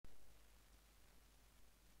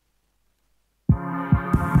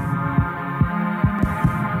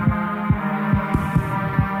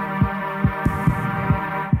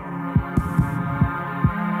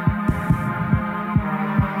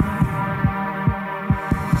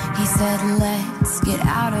He said, let's get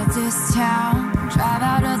out of this town, drive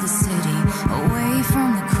out of the city, away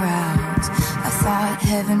from the crowds. I thought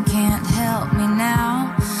heaven can't help me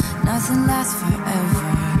now, nothing lasts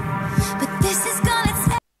forever, but this is gonna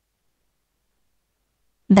take.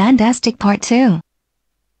 Bandtastic Part 2.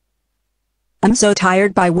 I'm so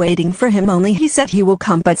tired by waiting for him, only he said he will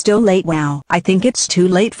come but still late. Wow, I think it's too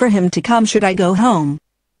late for him to come. Should I go home?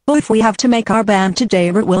 Oh, if we have to make our band today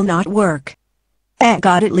it will not work.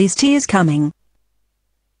 God, at least he is coming.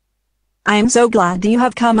 I am so glad you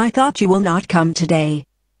have come. I thought you will not come today.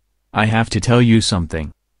 I have to tell you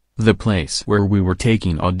something. The place where we were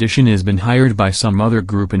taking audition has been hired by some other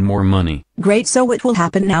group and more money. Great, so what will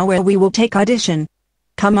happen now where we will take audition?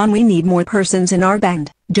 Come on, we need more persons in our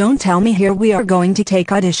band. Don't tell me here we are going to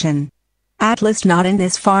take audition. At least not in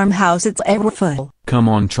this farmhouse, it's ever full. Come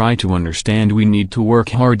on, try to understand, we need to work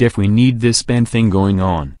hard if we need this band thing going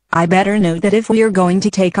on. I better know that if we are going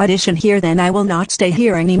to take audition here then I will not stay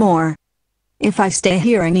here anymore. If I stay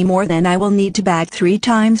here anymore then I will need to bath 3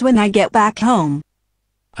 times when I get back home.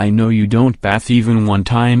 I know you don't bath even 1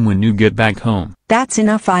 time when you get back home. That's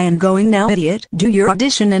enough, I am going now, idiot. Do your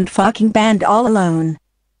audition and fucking band all alone.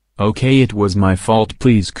 Okay, it was my fault,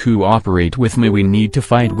 please cooperate with me, we need to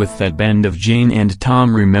fight with that band of Jane and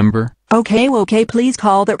Tom, remember? Okay, please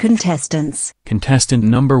call the contestants. Contestant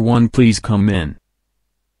number 1, please come in.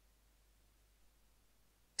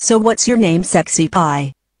 So what's your name, Sexy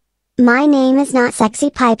Pie? My name is not Sexy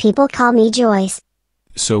Pie, people call me Joyce.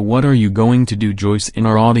 So what are you going to do, Joyce, in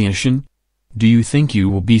our audition? Do you think you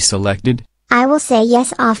will be selected? I will say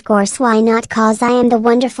yes, of course, why not, cause I am the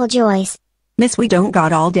wonderful Joyce. Miss, we don't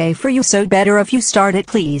got all day for you, so better if you start it,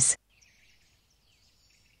 please.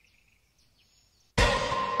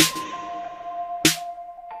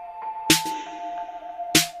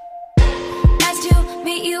 Nice to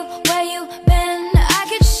meet you, where you been? I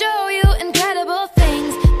could show you incredible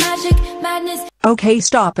things, magic, madness. Okay,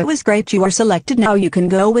 stop, it was great, you are selected, now you can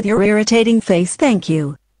go with your irritating face, thank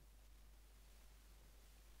you.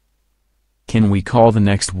 Can we call the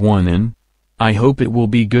next one in? I hope it will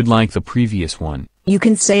be good like the previous one. You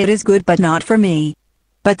can say it is good but not for me.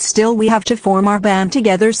 But still we have to form our band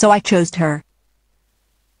together, so I chose her.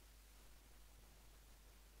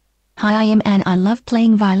 Hi, I am Anne. I love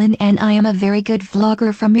playing violin and I am a very good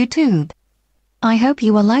vlogger from YouTube. I hope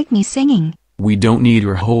you will like me singing. We don't need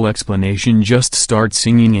your whole explanation, just start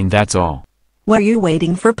singing and that's all. What are you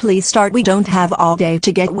waiting for? Please start, we don't have all day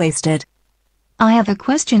to get wasted. I have a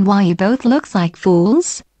question, why you both look like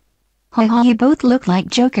fools? Ha, you both look like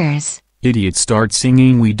jokers. Idiot, start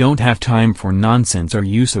singing, we don't have time for nonsense, are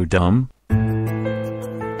you so dumb?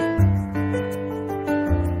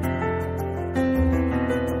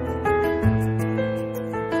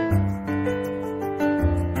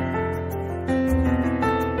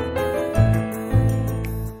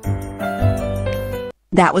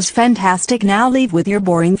 That was fantastic, now leave with your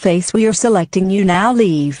boring face, we are selecting you, now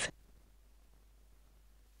leave.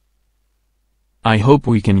 I hope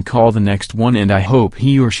we can call the next one and I hope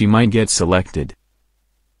he or she might get selected.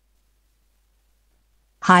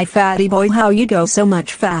 Hi fatty boy, how you go so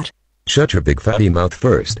much fat? Shut your big fatty mouth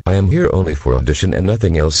first. I am here only for audition and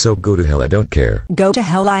nothing else, so go to hell, I don't care. Go to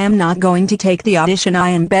hell, I am not going to take the audition, I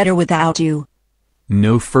am better without you.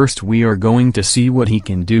 No, first we are going to see what he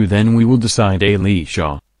can do, then we will decide.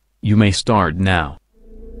 Alicia, you may start now.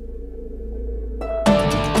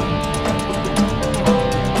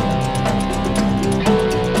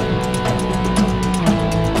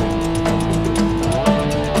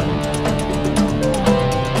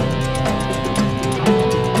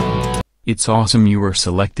 It's awesome you were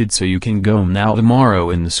selected, so you can go now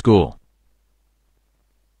tomorrow in the school.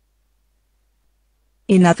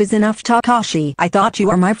 Enough is enough, Takashi. I thought you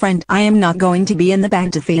were my friend. I am not going to be in the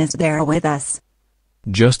band if he is there with us.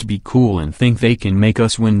 Just be cool and think they can make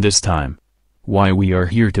us win this time. Why, we are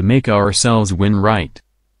here to make ourselves win, right?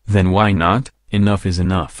 Then why not? Enough is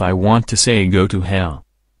enough. I want to say go to hell.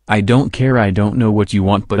 I don't care, I don't know what you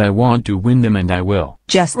want, but I want to win them and I will.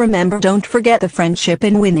 Just remember, don't forget the friendship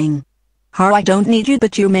in winning. I don't need you,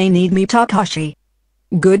 but you may need me, Takashi.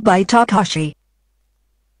 Goodbye, Takashi.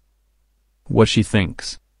 What she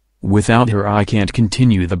thinks. Without her I can't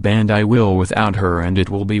continue the band, I will without her, and it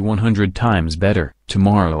will be 100 times better.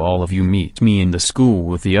 Tomorrow all of you meet me in the school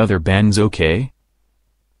with the other bands, okay?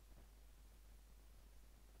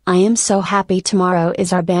 I am so happy tomorrow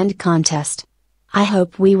is our band contest. I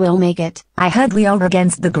hope we will make it. I heard we are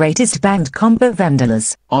against the greatest band combo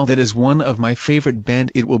Vandalas. Oh, that is one of my favorite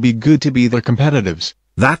band, it will be good to be their competitives.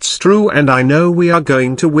 That's true, and I know we are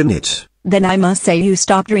going to win it. Then I must say you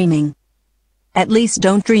stop dreaming. At least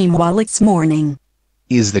don't dream while it's morning.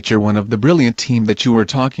 Is that you're one of the brilliant team that you were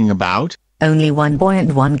talking about? Only one boy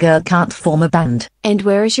and one girl can't form a band. And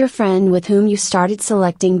where is your friend with whom you started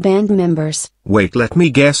selecting band members? Wait, let me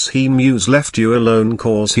guess. He Muse left you alone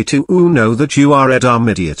cause he too know that you are a dumb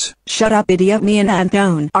idiot. Shut up, idiot. Me and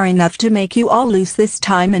Antone are enough to make you all loose this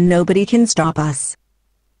time and nobody can stop us.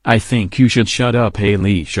 I think you should shut up,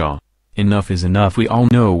 Alicia. Enough is enough. We all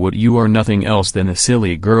know what you are, nothing else than a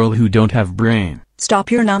silly girl who don't have brain.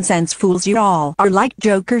 Stop your nonsense, fools. You all are like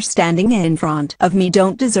Joker standing in front of me.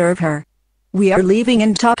 Don't deserve her. We are leaving,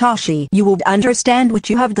 and Takashi, you will understand what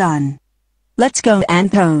you have done. Let's go,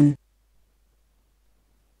 Antone.